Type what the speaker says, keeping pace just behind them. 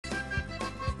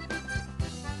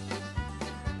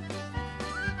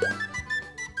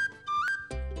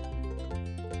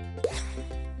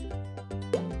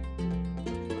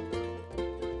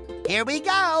Here we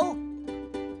go.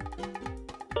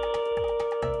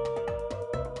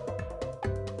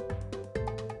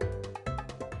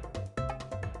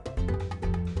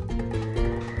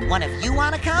 One of you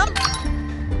want to come?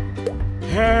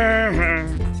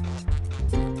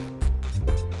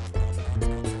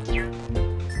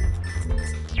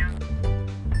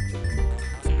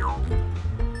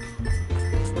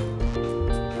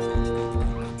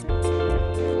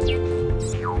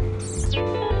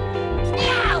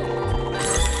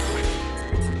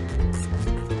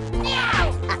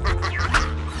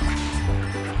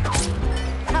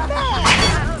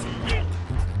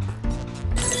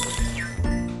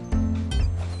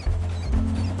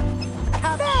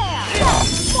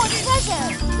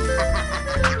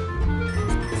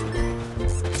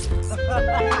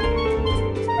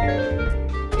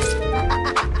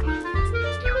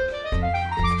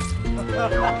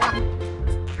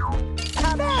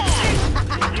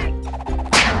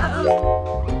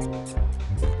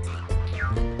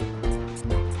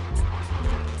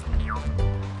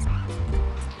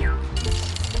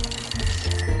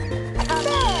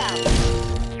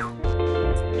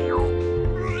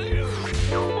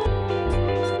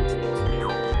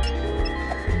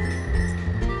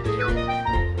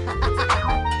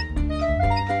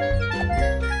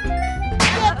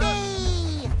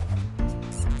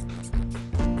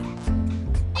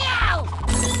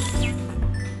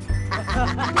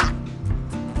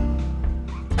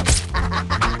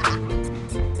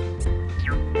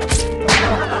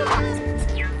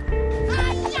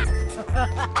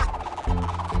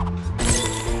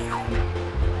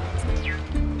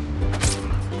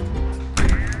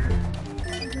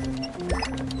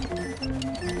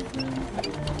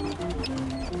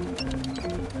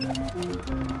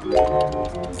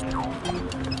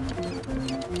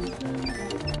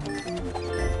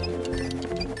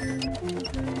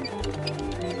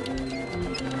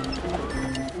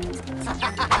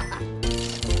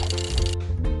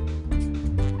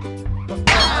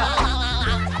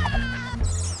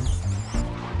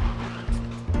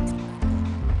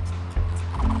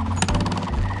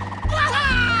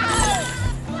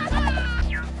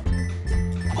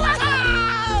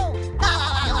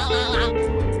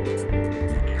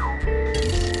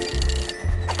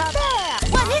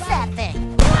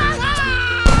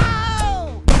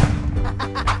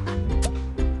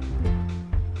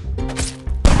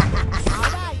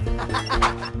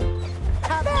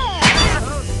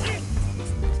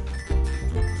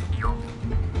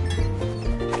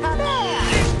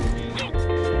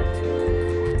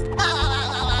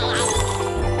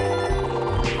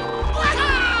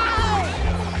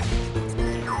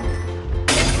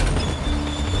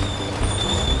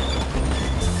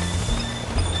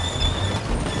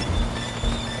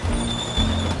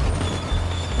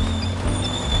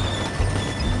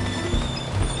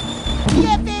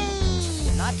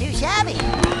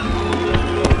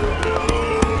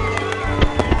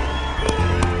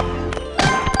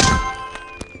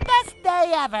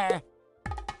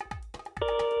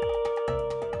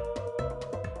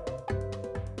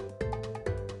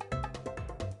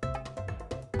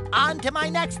 On to my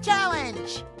next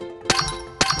challenge!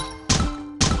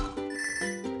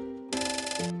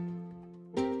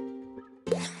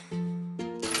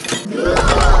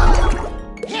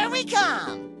 Here we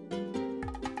come!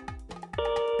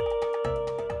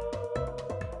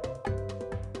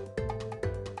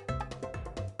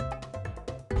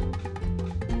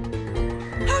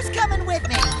 Who's coming with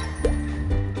me?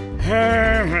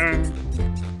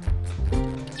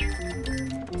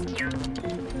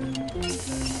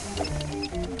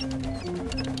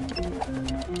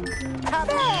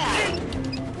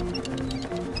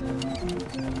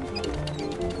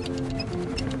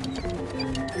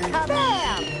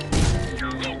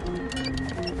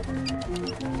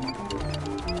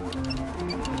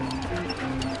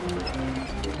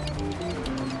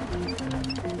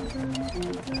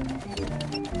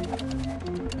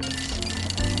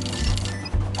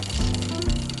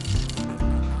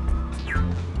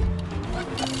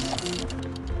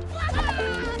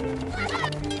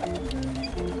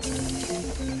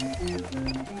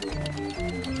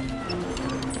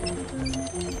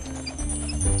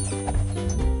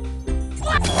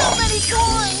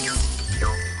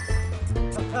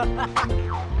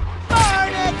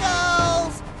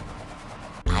 Barnacles!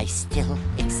 I still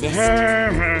exist.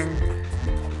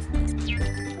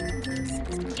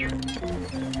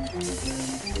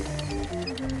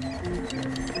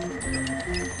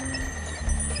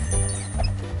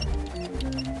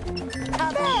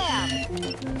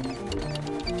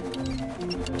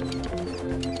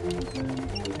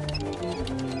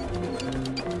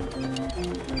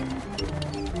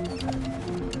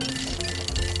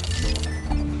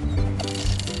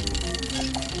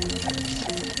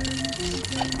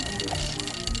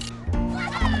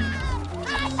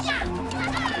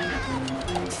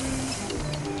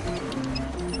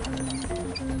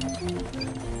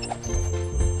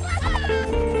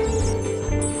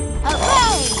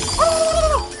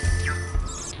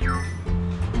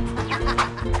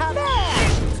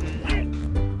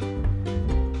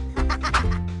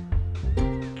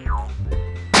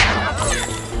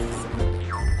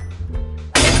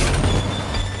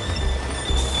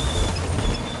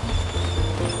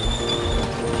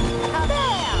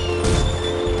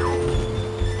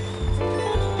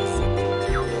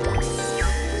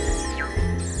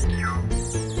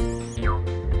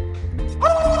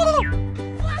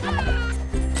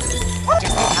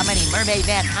 Mermaid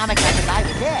Man comics I could buy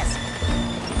with this.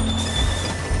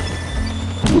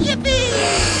 Yippee!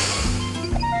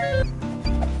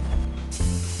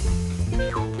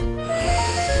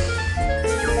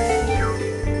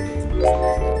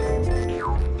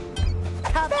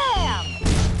 Kabam!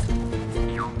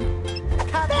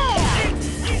 Kabam!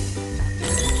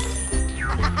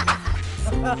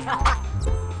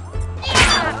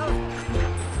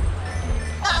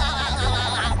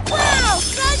 Wow,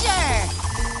 treasure!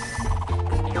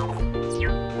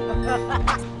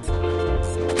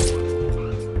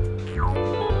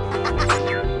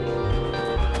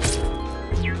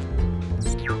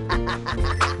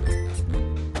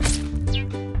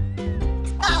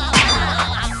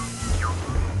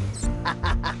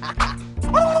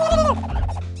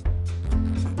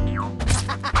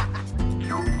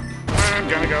 I'm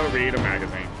gonna go read a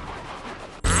magazine.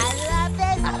 I love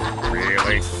this.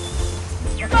 Really?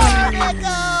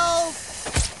 Barnacles!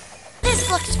 This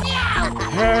looks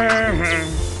Barnacles!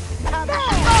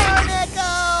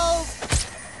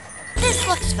 This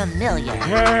looks familiar.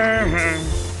 Yippee!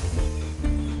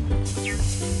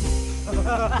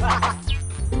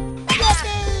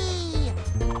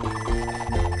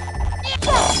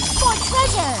 More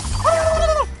treasure!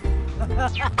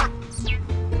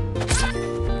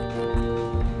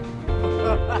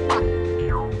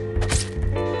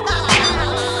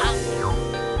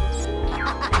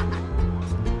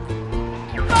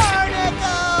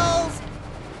 Barnacles!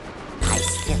 I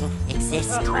still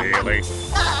exist. Really?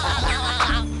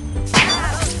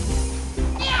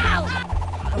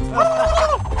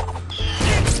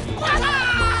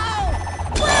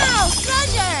 Wow,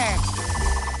 treasure!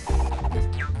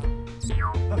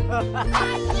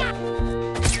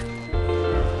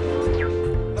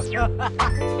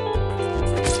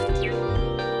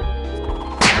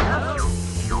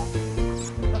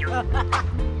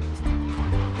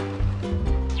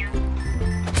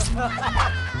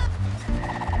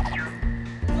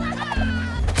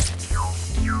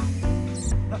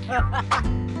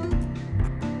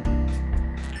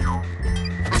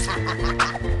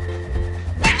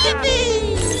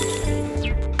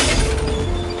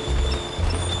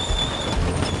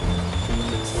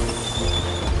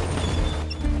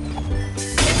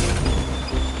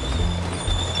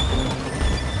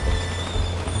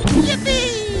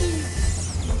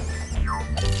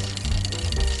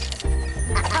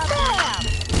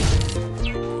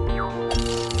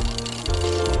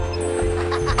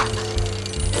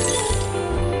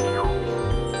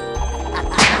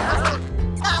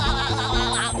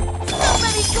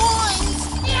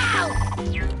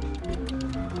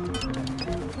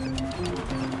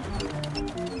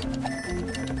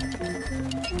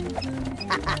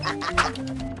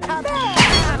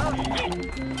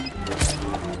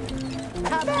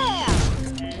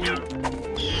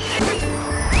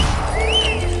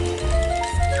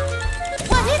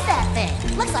 What is that thing?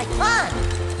 Looks like fun.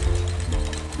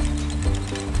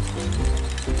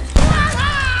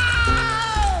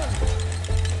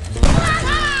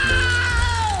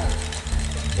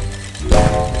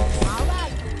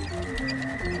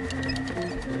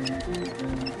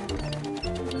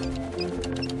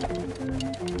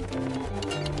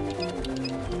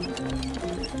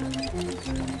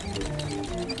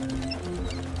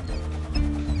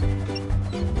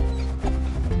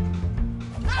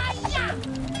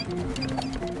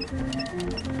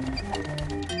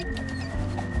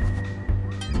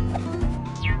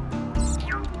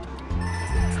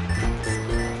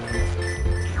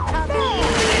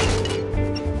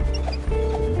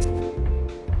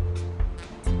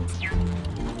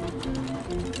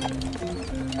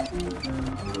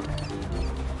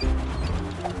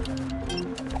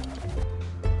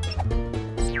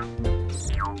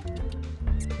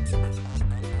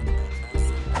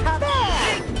 All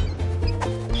right.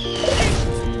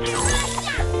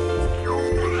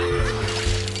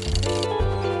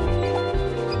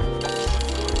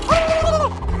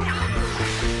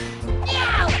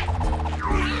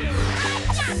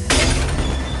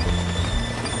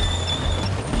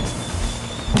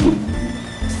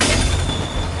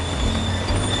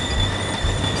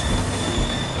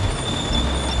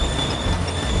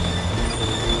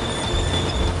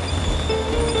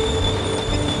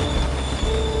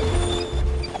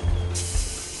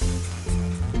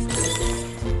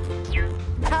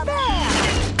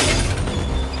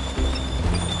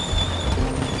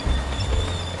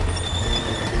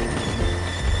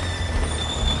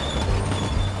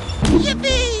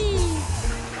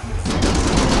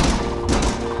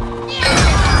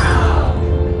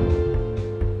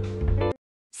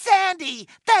 Sandy,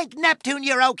 thank Neptune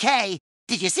you're okay.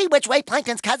 Did you see which way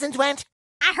Plankton's cousins went?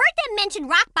 I heard them mention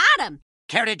rock bottom.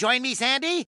 Care to join me,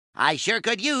 Sandy? I sure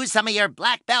could use some of your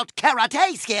black belt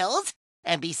karate skills.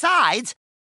 And besides,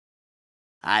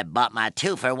 I bought my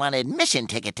 2-for-1 admission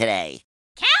ticket today.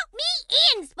 Count me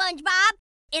in, SpongeBob.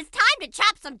 It's time to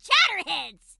chop some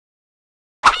chatterheads.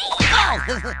 Oh.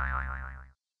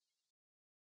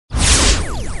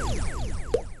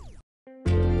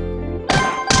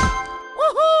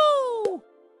 Woohoo!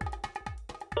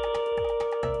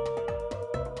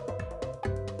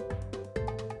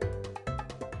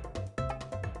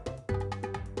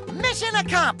 Mission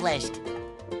accomplished.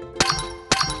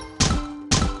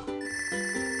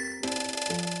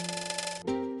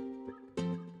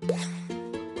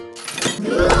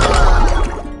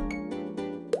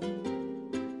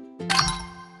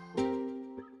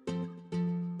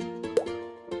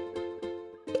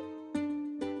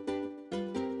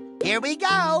 Here we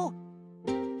go.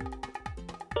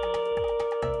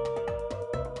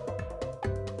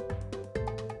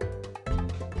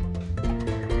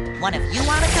 One of you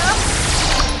want to come?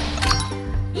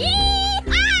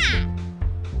 Yee-haw!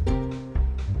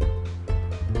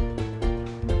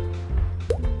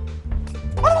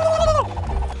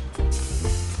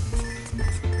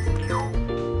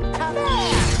 Come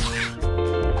here.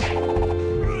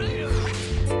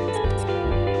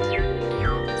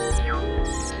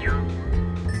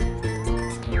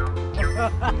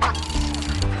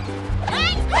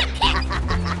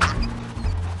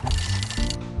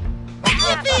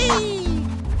 Yippee!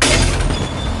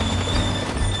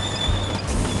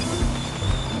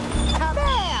 Come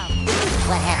here!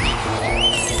 What happened?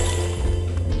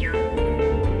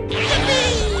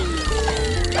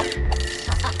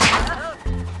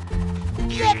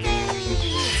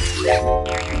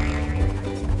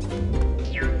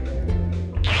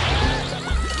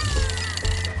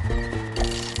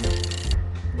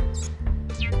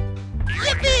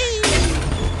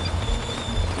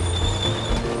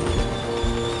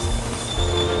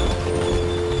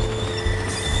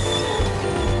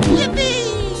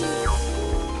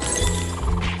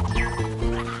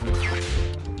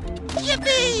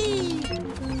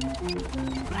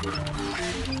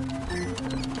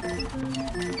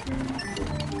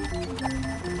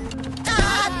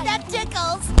 Ah, that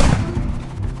tickles!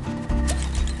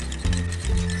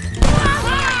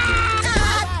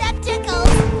 Ah, that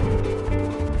tickles!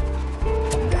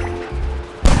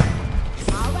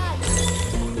 All right.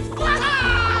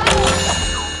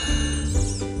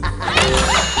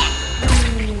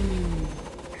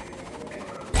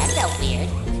 That felt weird.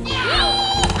 Yippee!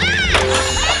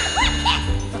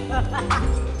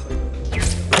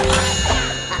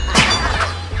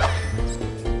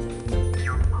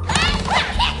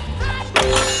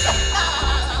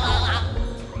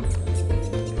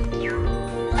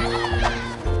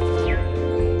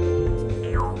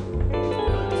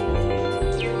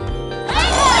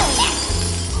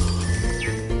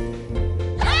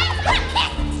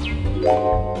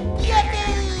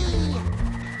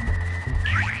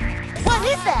 What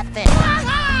is that thing? All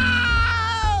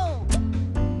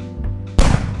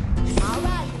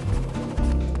right.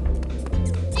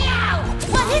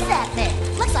 What is that thing?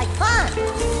 Looks like fun.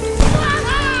 All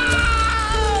right.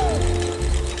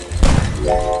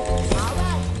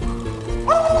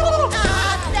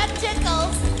 Ah, that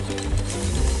tickles.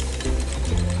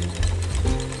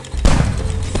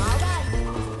 All right.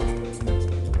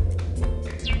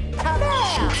 Come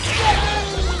here.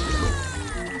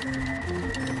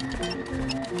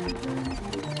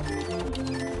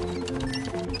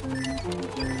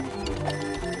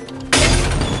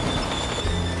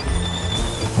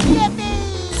 Yippee!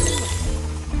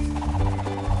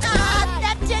 Ah,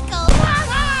 that tickles.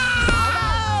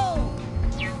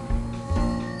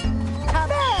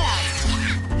 Come here.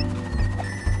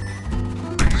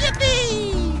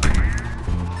 Yippee!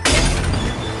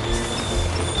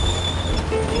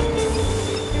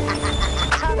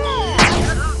 Come here.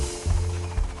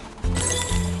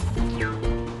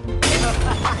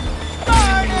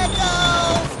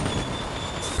 Barnacles!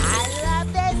 I love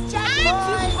this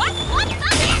checkpoint!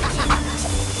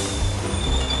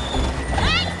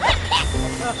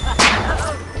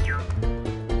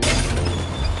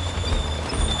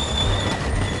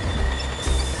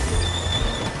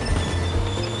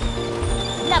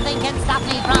 Nothing can stop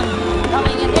me from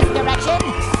going in this direction.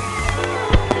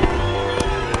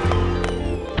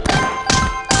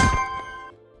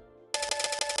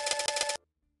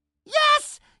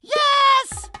 Yes!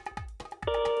 Yes!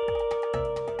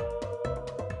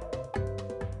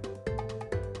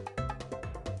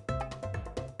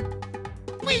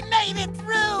 We made it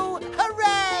through!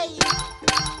 Hooray!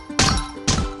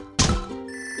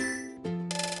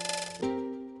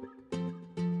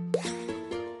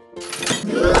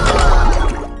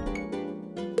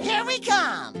 Here we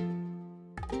come!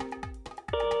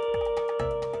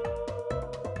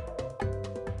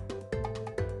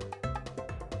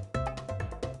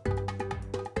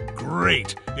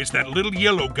 Great! It's that little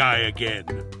yellow guy again.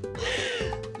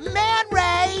 Man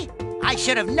Ray! I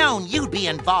should have known you'd be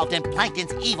involved in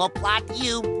Plankton's evil plot,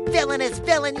 you villainous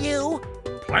villain, you!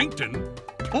 Plankton?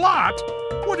 Plot?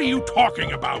 What are you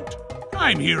talking about?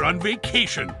 I'm here on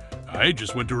vacation. I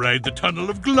just went to ride the Tunnel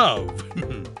of Glove.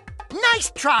 Nice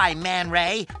try, Man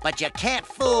Ray, but you can't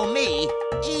fool me.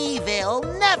 Evil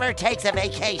never takes a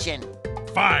vacation.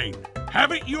 Fine.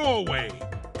 Have it your way.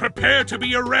 Prepare to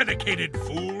be eradicated,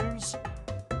 fools.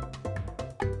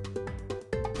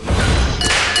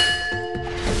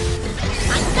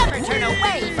 I never turn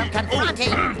away from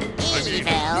confronting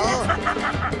evil.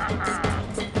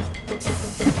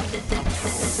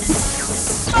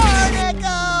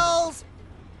 Barnacles!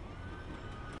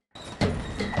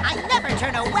 I never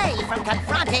turn away from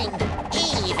confronting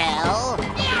evil.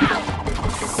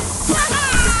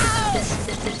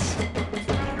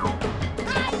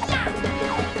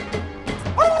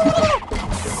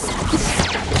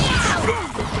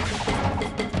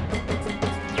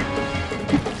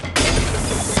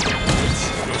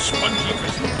 Your spongy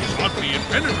physique is oddly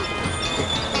impenetrable.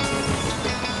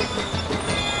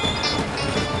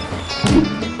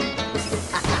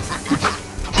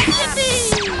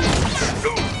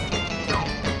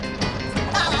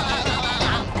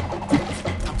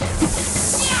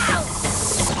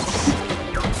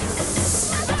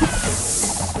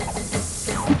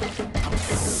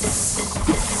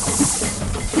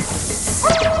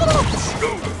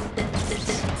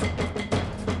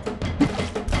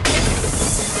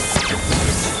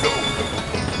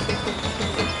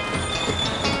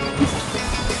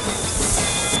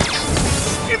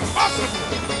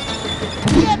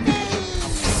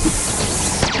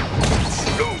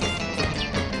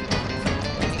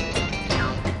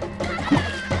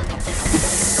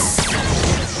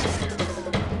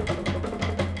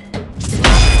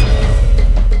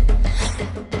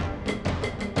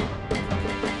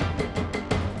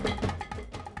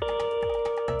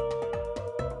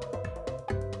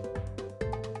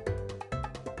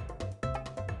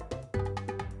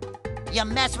 You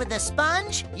mess with the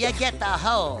sponge, you get the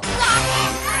hole.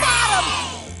 Got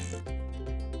him!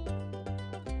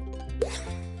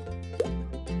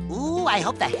 Ooh, I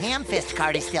hope the ham fist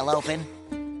card is still open.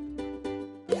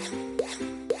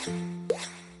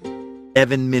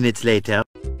 7 minutes later.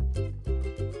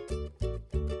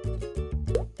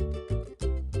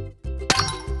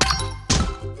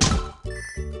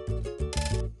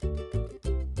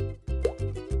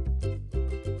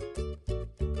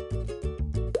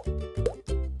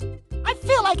 I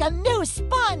feel like a new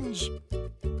sponge.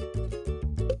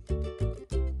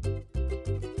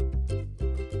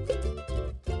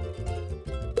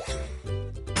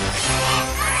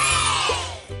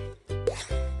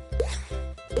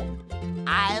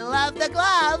 I love the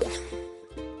glove.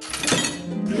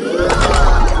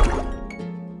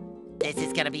 This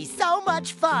is gonna be so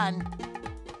much fun.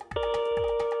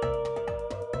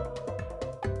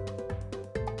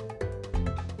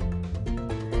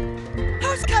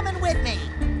 Who's coming with me?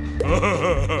 All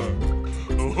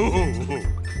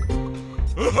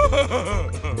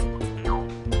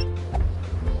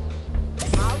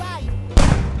right.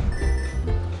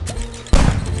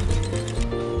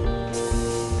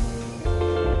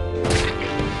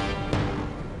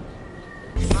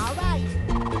 All right.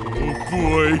 Oh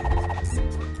boy.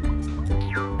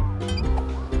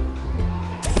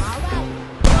 All right.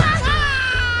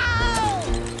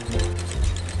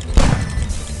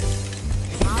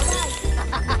 All right.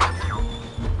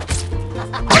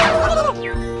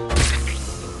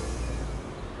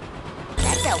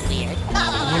 That felt weird.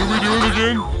 What are we doing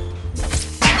again?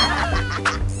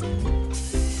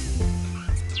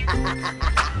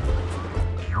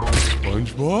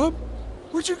 SpongeBob?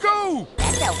 Where'd you go?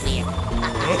 That felt weird.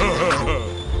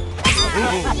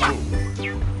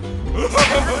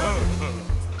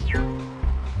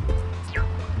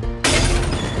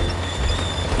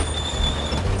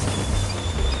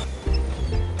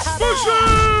 Smushy!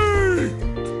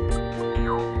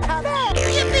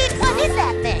 Yippee! What is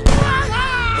that thing?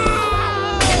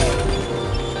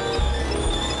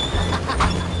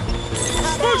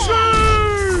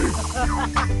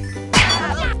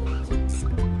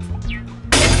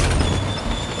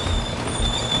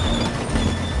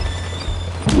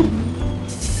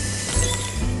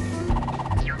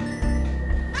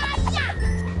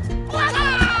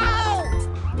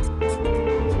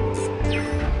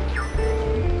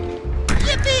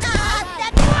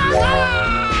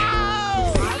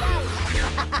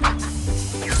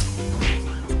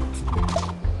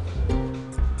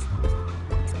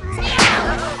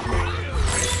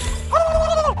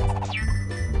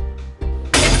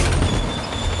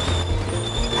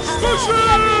 What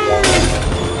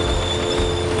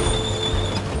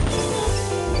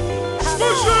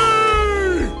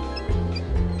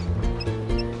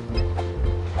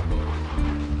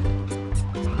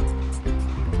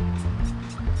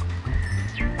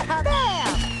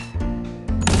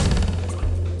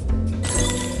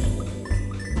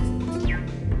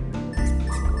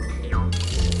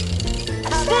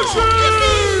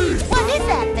is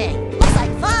that thing? Looks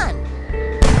like fun.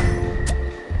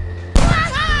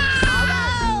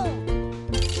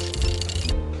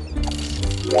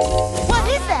 What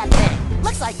is that thing?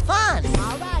 Looks like fun.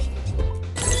 All right.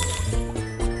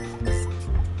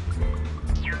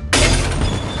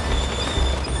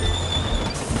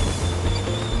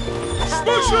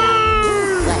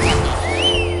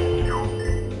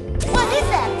 What is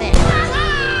that thing?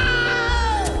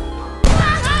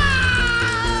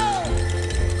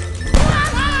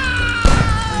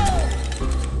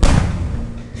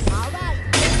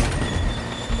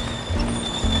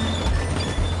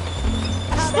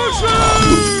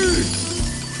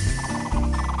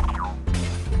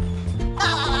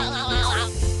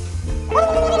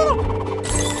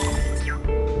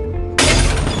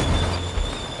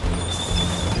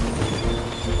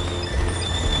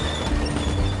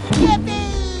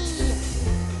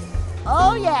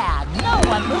 Oh yeah, no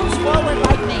one moves forward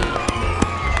like me.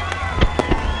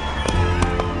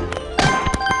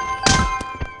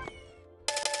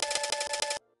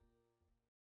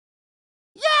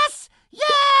 Yes!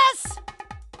 Yes!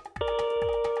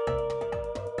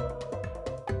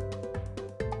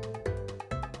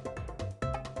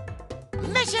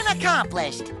 Mission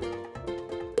accomplished.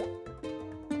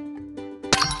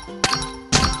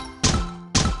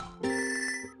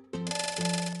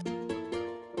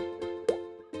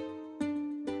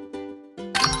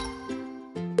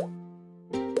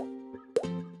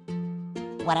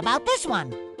 What about this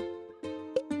one?